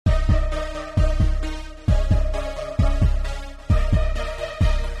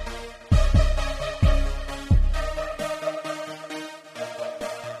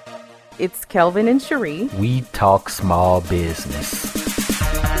It's Kelvin and Cherie. We talk small business.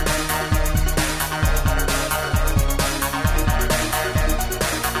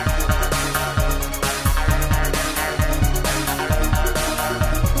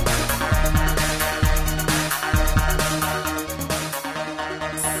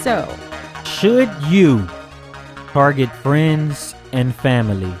 So, should you target friends and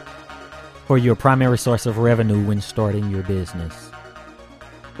family for your primary source of revenue when starting your business?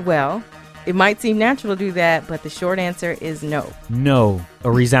 Well, it might seem natural to do that, but the short answer is no. No,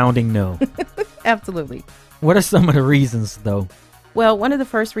 a resounding no. Absolutely. What are some of the reasons, though? Well, one of the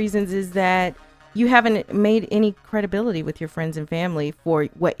first reasons is that you haven't made any credibility with your friends and family for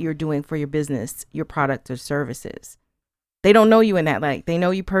what you're doing for your business, your product or services. They don't know you in that light. They know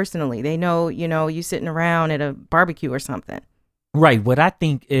you personally. They know, you sitting around at a barbecue or something. Right. What I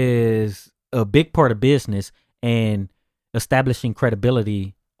think is a big part of business and establishing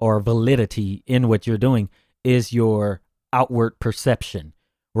credibility or validity in what you're doing is your outward perception,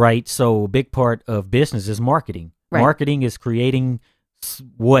 right? So a big part of business is marketing. Right. Marketing is creating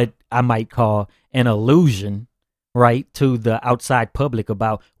what I might call an illusion, right, to the outside public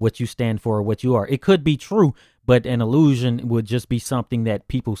about what you stand for or what you are. It could be true, but an illusion would just be something that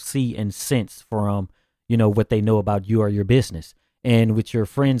people see and sense from, what they know about you or your business. And with your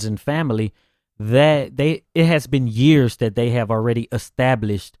friends and family, it has been years that they have already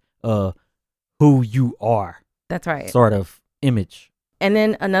established who you are. That's right. Sort of image. And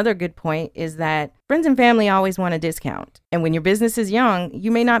then another good point is that friends and family always want a discount. And when your business is young,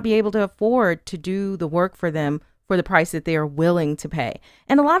 you may not be able to afford to do the work for them for the price that they are willing to pay.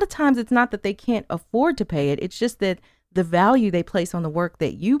 And a lot of times it's not that they can't afford to pay it. It's just that the value they place on the work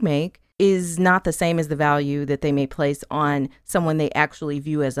that you make is not the same as the value that they may place on someone they actually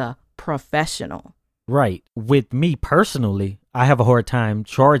view as a professional. Right. With me personally, I have a hard time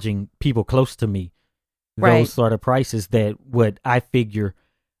charging people close to me those sort of prices that what I figure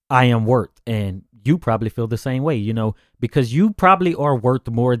I am worth. And you probably feel the same way, because you probably are worth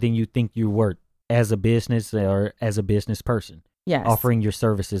more than you think you're worth as a business or as a business person. Yes. Offering your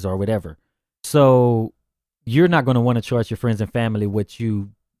services or whatever. So you're not going to want to charge your friends and family what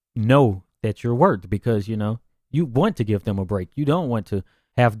you know that you're worth because, you want to give them a break. You don't want to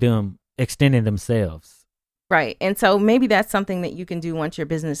have them extending themselves. Right. And so maybe that's something that you can do once your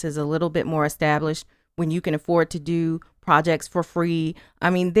business is a little bit more established, when you can afford to do projects for free. I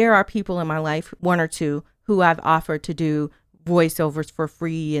mean, there are people in my life, one or two, who I've offered to do voiceovers for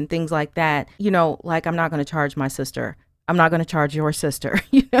free and things like that. Like I'm not going to charge my sister. I'm not going to charge your sister.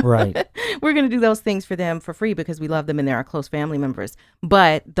 Right. We're going to do those things for them for free because we love them and they're our close family members.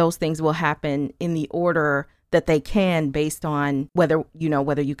 But those things will happen in the order that they can based on whether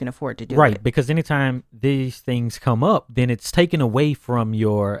you can afford to do it. Right. Because anytime these things come up, then it's taken away from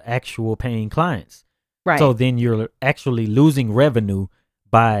your actual paying clients. Right. So then you're actually losing revenue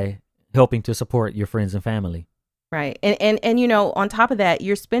by helping to support your friends and family. Right. And on top of that,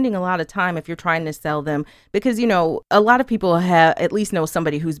 you're spending a lot of time if you're trying to sell them because, a lot of people have at least know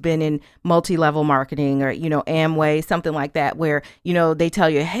somebody who's been in multi-level marketing or, Amway, something like that, where, they tell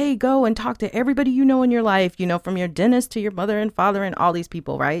you, hey, go and talk to everybody in your life, from your dentist to your mother and father and all these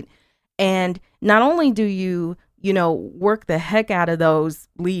people. Right. And not only do you, work the heck out of those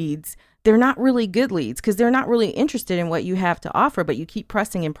leads, they're not really good leads because they're not really interested in what you have to offer, but you keep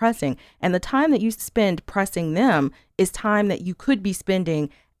pressing and pressing. And the time that you spend pressing them is time that you could be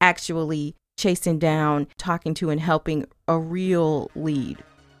spending actually chasing down, talking to, and helping a real lead.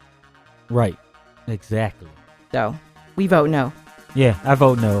 Right. Exactly. So we vote no. Yeah, I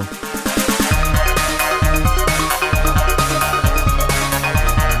vote no.